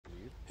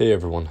Hey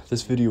everyone,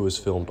 this video was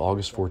filmed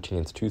August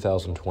 14th,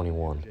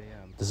 2021.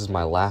 This is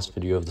my last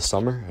video of the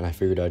summer, and I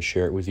figured I'd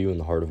share it with you in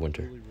the heart of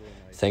winter.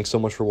 Thanks so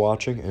much for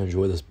watching, and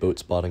enjoy this boat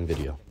spotting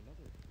video.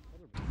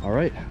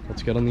 Alright,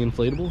 let's get on the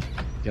inflatable,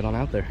 get on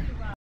out there.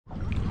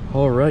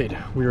 Alright,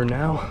 we are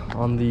now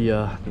on the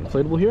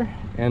inflatable here,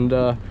 and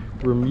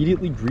we're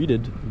immediately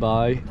greeted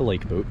by a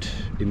lake boat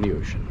in the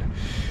ocean.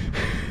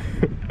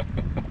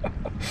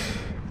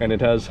 And it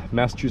has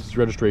Massachusetts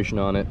registration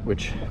on it,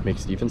 which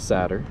makes it even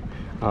sadder.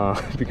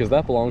 Because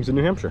that belongs in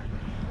New Hampshire.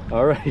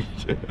 All right,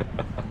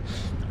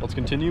 let's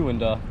continue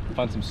and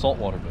find some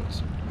saltwater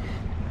boats.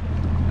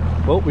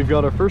 Well, we've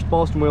got our first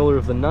Boston whaler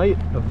of the night,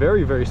 a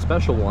very, very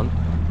special one,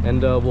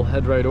 and we'll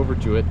head right over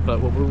to it. But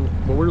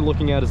what we're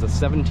looking at is a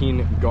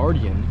 17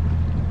 Guardian.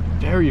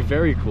 Very,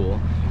 very cool.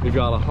 We've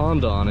got a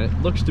Honda on it.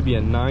 Looks to be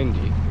a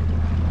 90.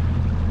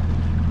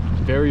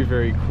 Very,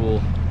 very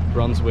cool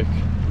Brunswick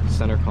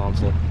center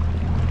console.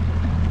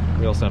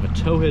 We also have a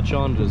tow hitch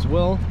on it as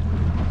well.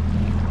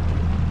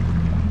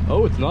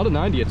 Oh, it's not a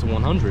 90, it's a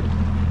 100.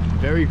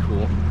 Very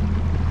cool.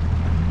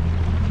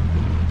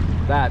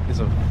 That is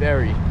a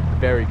very,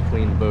 very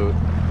clean boat.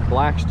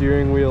 Black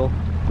steering wheel,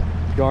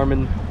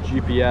 Garmin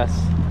GPS.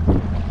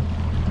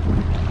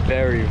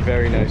 Very,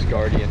 very nice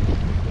Guardian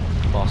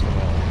Boston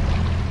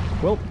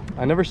whaler. Well,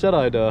 I never said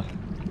I'd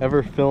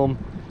ever film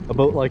a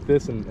boat like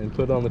this and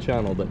put it on the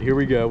channel, but here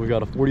we go. We've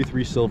got a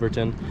 43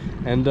 Silverton,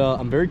 and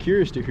I'm very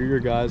curious to hear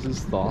your guys'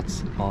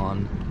 thoughts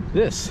on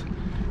this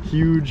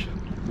huge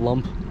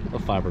lump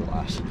of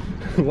fiberglass.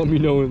 Let me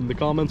know in the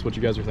comments what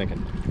you guys are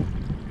thinking.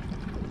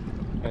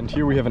 And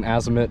here we have an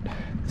Azimut.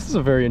 This is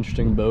a very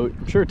interesting boat.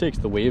 I'm sure it takes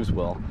the waves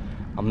well.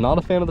 I'm not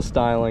a fan of the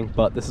styling,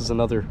 but this is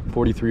another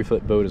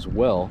 43-foot boat as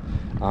well.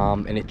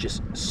 And it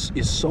just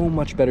is so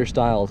much better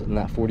styled than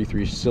that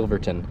 43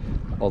 Silverton,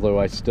 although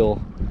I still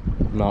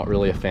am not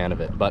really a fan of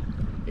it. But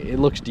it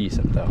looks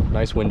decent though.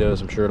 Nice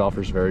windows. I'm sure it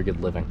offers very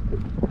good living.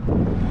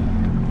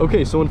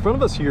 Okay, so in front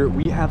of us here,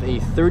 we have a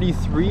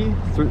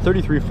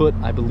 33 foot,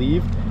 I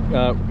believe,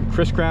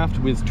 Chris-Craft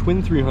with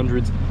twin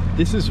 300s.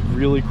 This is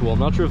really cool. I'm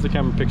not sure if the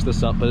camera picks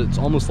this up, but it's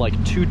almost like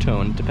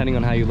two-tone, depending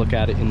on how you look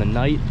at it in the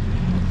night.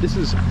 This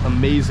is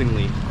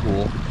amazingly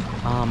cool.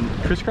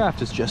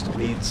 Chris-Craft has just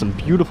made some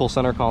beautiful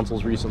center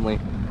consoles recently.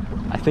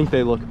 I think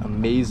they look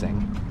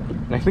amazing.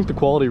 And I think the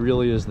quality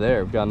really is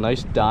there. We've got a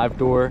nice dive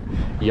door,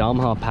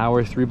 Yamaha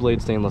Power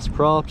 3-blade stainless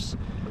props.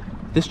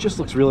 This just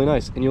looks really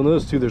nice, and you'll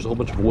notice too there's a whole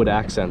bunch of wood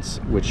accents,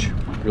 which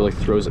really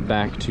throws it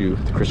back to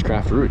the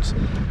Chris-Craft roots.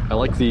 I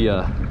like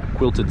the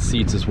quilted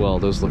seats as well.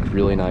 Those look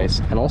really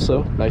nice, and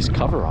also nice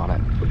cover on it.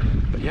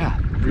 But yeah,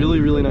 really,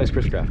 really nice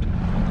Chris-Craft.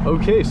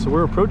 Okay, so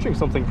we're approaching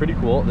something pretty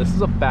cool. This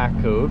is a back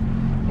cove,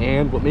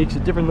 and what makes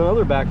it different than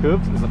other back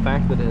coves is the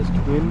fact that it has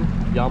twin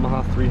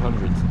Yamaha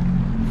 300s.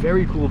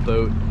 Very cool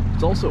boat.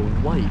 It's also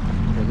white,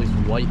 or at least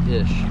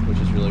white-ish, which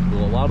is really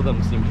cool. A lot of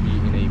them seem to be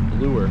in a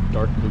bluer,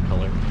 dark blue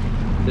color.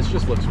 This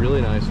just looks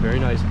really nice, very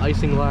nice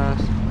icing glass.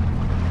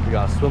 We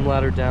got a swim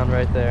ladder down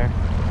right there.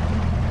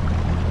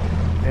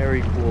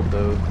 Very cool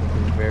boat,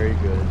 looking very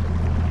good.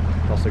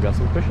 Also got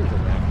some cushions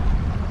in there.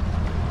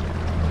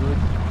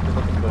 Good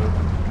looking boat.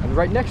 And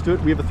right next to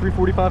it, we have a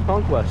 345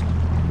 Conquest,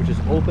 which is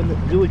open,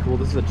 really cool.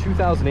 This is a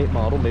 2008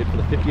 model made for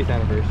the 50th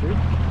anniversary.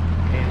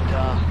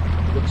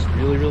 And it looks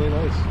really, really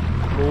nice.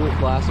 Full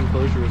glass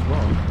enclosure as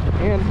well.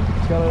 And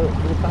it's got a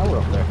little tower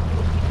up there.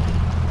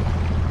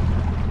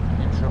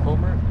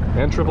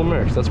 And triple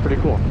Mercs, that's pretty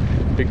cool.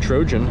 Big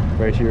Trojan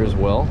right here as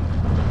well.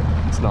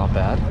 It's not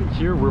bad.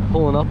 Here we're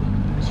pulling up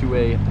to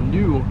a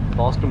new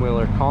Boston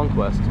Whaler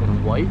Conquest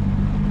in white.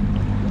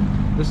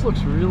 This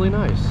looks really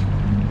nice.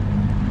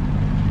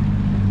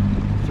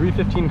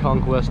 315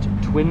 Conquest,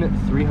 twin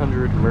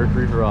 300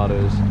 Mercury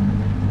Verados.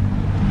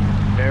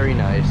 Very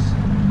nice.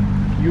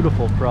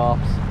 Beautiful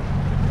props.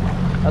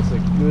 That's a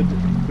good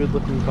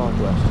looking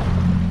Conquest.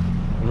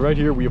 And right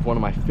here we have one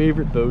of my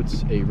favorite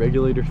boats, a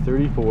Regulator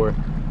 34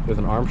 with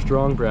an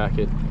Armstrong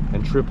bracket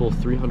and triple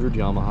 300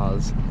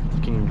 Yamahas.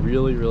 Looking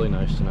really, really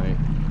nice tonight.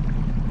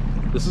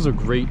 This is a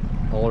great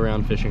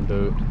all-around fishing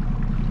boat.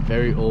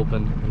 Very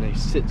open, and they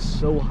sit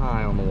so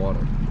high on the water.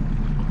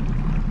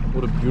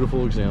 What a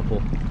beautiful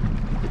example.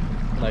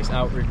 Nice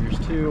outriggers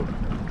too.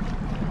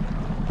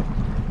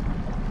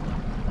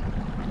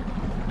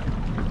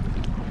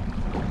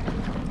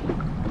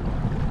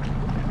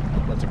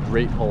 That's a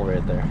great hull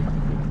right there.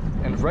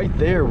 And right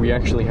there, we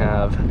actually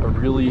have a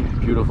really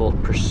beautiful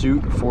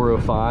Pursuit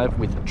 405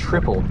 with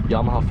triple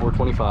Yamaha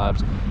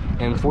 425s.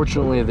 And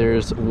fortunately,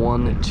 there's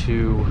 1,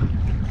 2,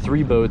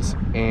 3 boats,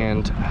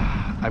 and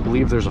I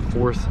believe there's a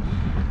fourth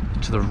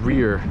to the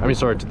rear.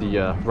 To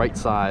the right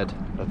side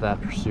of that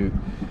Pursuit,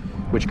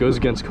 which goes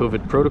against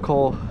COVID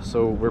protocol.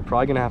 So we're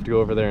probably gonna have to go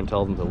over there and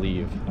tell them to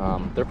leave.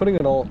 They're putting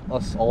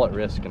us all at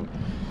risk, and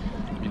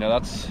you know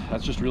that's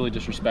just really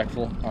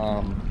disrespectful.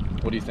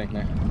 What do you think,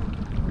 Nick?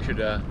 We should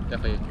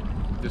definitely.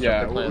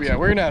 Yeah,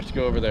 we're gonna have to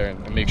go over there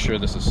and make sure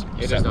this is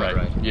set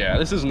right. Yeah,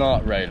 this is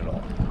not right at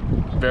all.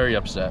 Very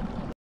upset.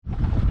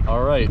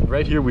 All right,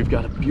 right here we've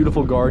got a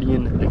beautiful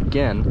Guardian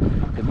again.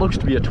 It looks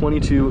to be a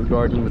 22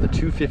 Guardian with a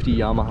 250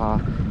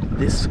 Yamaha.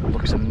 This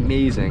looks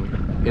amazing.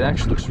 It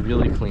actually looks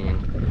really clean.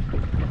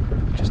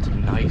 Just a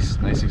nice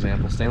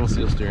example. Stainless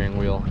steel steering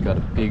wheel, got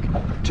a big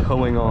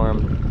towing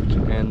arm,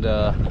 and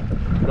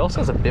it also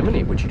has a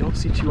bimini, which you don't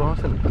see too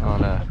often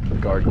on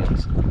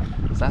Guardians.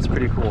 So that's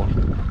pretty cool.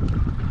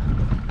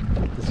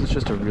 This is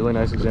just a really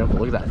nice example.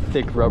 Look at that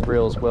thick rub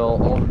rail as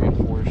well, all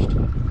reinforced.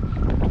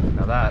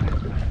 Now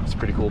that's a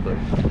pretty cool boat.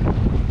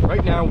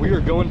 Right now we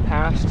are going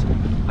past,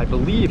 I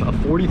believe, a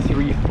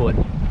 43-foot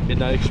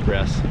Midnight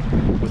Express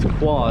with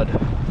quad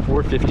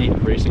 450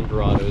 racing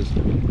Dorados.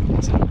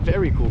 It's a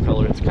very cool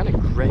color. It's kind of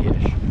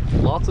grayish.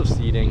 Lots of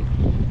seating.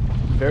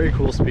 Very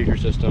cool speaker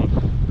system.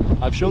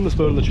 I've shown this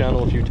boat on the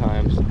channel a few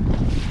times.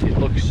 It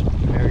looks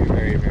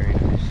very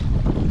nice.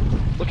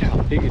 Look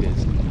how big it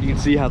is. You can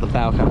see how the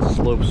bow kind of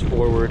slopes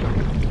forward.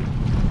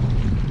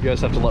 You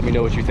guys have to let me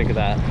know what you think of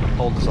that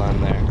hull design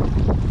there.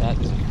 That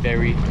is a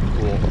very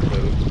cool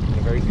boat. And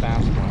a very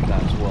fast one at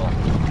that as well.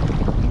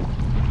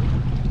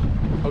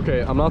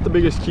 Okay, I'm not the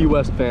biggest Key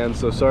West fan,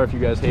 so sorry if you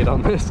guys hate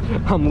on this.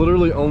 I'm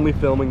literally only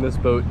filming this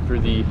boat for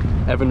the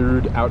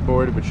Evinrude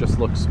outboard, which just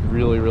looks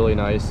really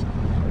nice.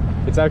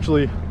 It's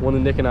actually one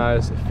of Nick and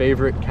I's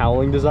favorite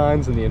cowling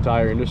designs in the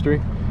entire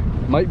industry.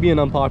 Might be an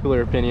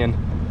unpopular opinion,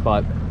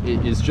 but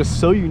it is just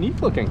so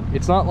unique looking.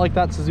 It's not like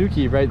that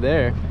Suzuki right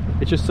there.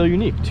 It's just so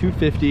unique.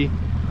 250,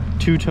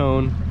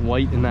 two-tone,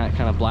 white in that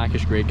kind of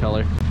blackish gray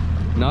color.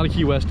 Not a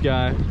Key West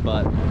guy,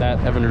 but that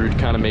Evinrude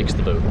kind of makes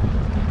the boat.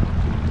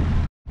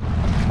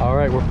 All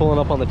right, we're pulling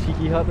up on the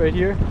Tiki Hut right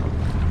here.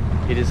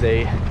 It is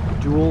a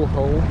dual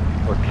hull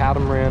or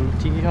catamaran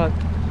Tiki Hut.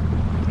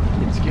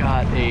 It's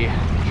got a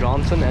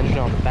Johnson engine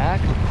on the back,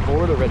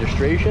 Florida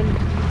registration.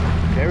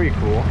 Very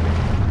cool.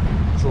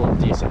 It's a little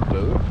decent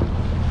boat.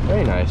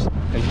 Very nice.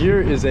 And here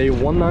is a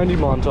 190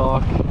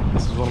 Montauk.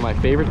 This is one of my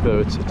favorite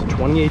boats. It's a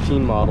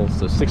 2018 model,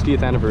 so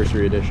 60th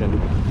anniversary edition,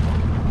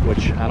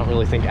 which I don't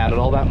really think added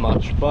all that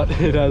much, but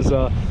it has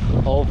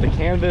all of the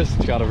canvas.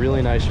 It's got a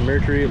really nice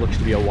Mercury. It looks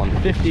to be a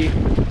 150.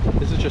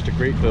 This is just a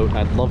great boat.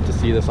 I'd love to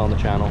see this on the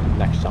channel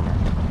next summer.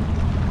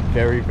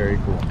 Very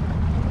cool.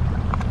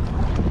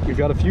 We've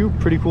got a few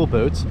pretty cool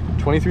boats.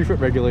 23-foot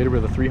regulator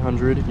with a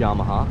 300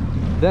 Yamaha.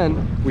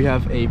 Then we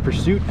have a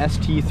Pursuit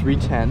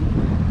ST310.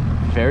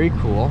 Very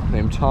cool,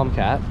 named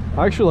Tomcat.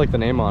 I actually like the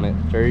name on it.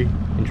 Very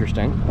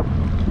interesting.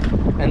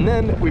 And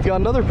then we've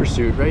got another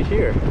Pursuit right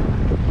here.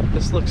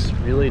 This looks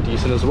really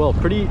decent as well.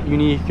 Pretty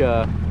unique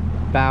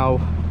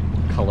bow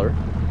color.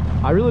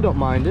 I really don't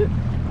mind it.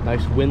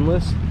 Nice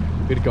windlass,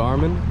 good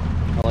Garmin.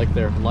 I like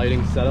their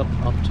lighting setup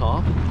up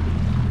top.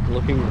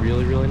 Looking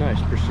really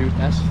nice. Pursuit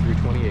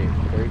S328,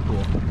 very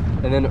cool.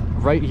 And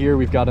then right here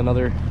we've got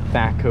another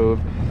back cove.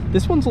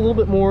 This one's a little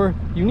bit more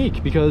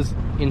unique because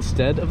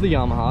instead of the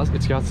Yamahas,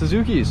 it's got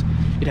Suzuki's.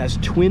 It has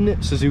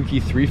twin Suzuki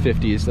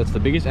 350s. That's the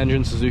biggest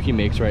engine Suzuki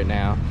makes right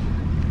now.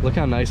 Look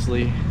how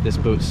nicely this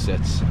boat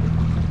sits.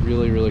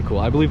 Really cool.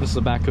 I believe this is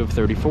a back cove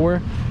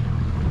 34.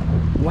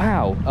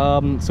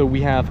 Wow. So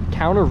we have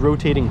counter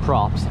rotating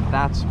props.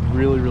 That's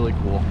really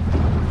cool.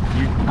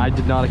 I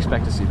did not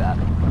expect to see that.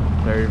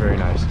 Very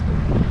nice.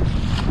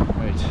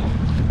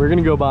 Right. We're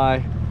gonna go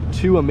by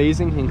two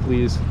amazing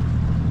Hinckleys.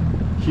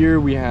 Here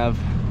we have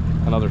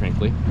another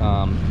Hinckley.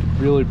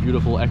 Really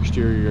beautiful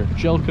exterior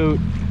gel coat,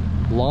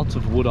 lots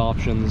of wood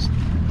options.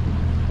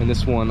 And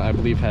this one I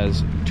believe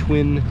has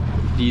twin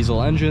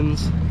diesel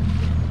engines.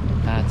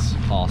 That's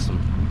awesome.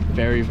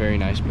 Very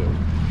nice boat.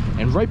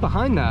 And right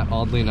behind that,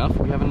 oddly enough,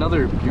 we have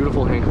another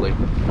beautiful Hinckley.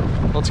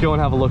 Let's go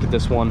and have a look at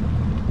this one.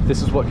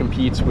 This is what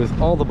competes with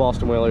all the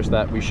Boston Whalers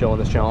that we show on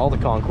this channel, all the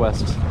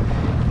Conquests.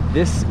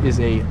 This is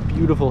a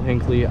beautiful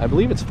Hinckley. I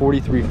believe it's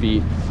 43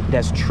 feet. It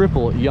has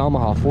triple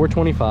Yamaha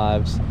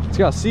 425s. It's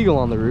got a Seagull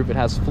on the roof. It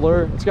has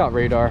FLIR. It's got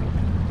radar.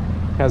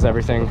 It has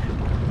everything.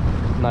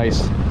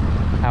 Nice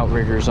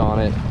outriggers on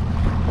it.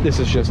 This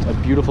is just a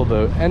beautiful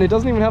boat. And it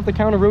doesn't even have the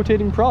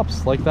counter-rotating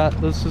props like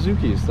those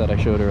Suzukis that I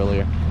showed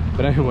earlier.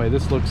 But anyway,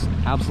 this looks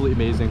absolutely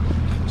amazing.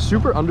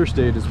 Super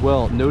understated as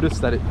well. Notice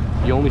that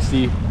you only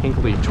see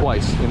Hinckley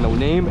twice, in the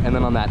name and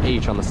then on that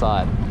H on the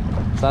side.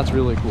 So that's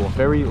really cool.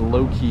 Very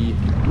low-key,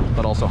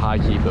 but also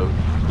high-key boat.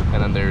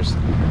 And then there's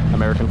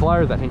American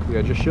Flyer, that Hinckley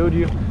I just showed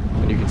you,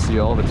 and you can see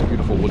all of its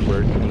beautiful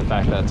woodwork and the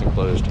fact that it's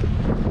enclosed.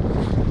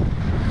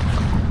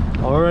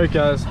 All right,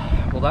 guys.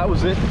 Well, that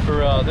was it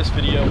for this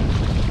video.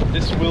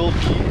 This will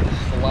be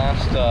the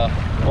last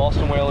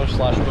Boston Whalers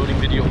 / boating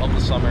video of the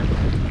summer.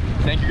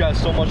 Thank you guys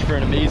so much for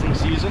an amazing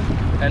season,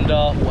 and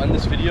we'll end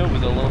this video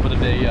with a little bit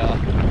of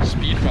a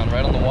speed run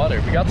right on the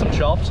water. We got some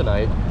chop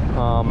tonight,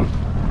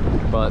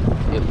 but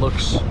it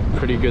looks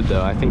pretty good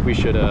though. I think we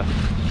should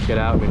get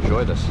out and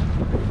enjoy this.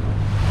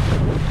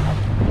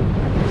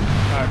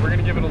 All right, we're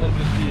gonna give it a little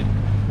bit of speed.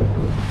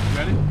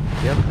 Ready?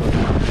 Yep.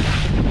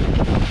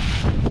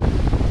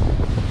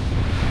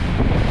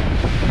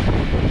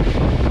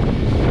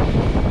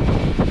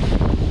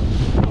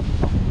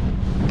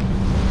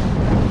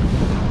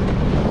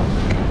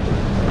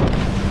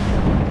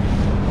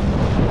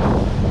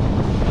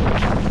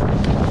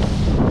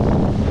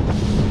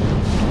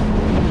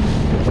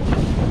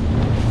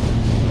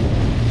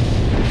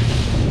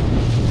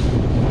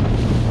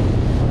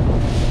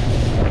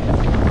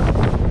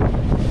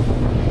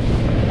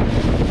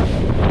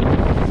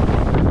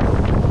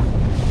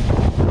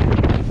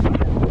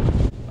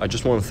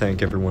 just want to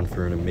thank everyone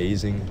for an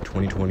amazing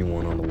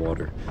 2021 on the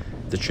water.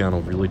 The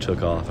channel really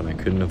took off, and I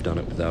couldn't have done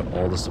it without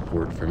all the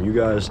support from you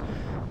guys,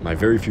 my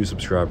very few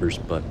subscribers,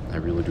 but I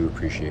really do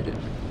appreciate it.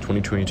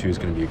 2022 is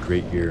going to be a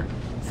great year.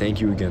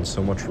 Thank you again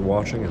so much for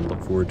watching, and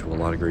look forward to a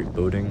lot of great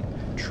boating,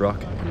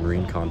 truck, and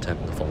marine content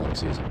in the following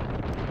season.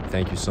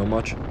 Thank you so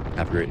much.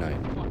 Have a great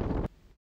night.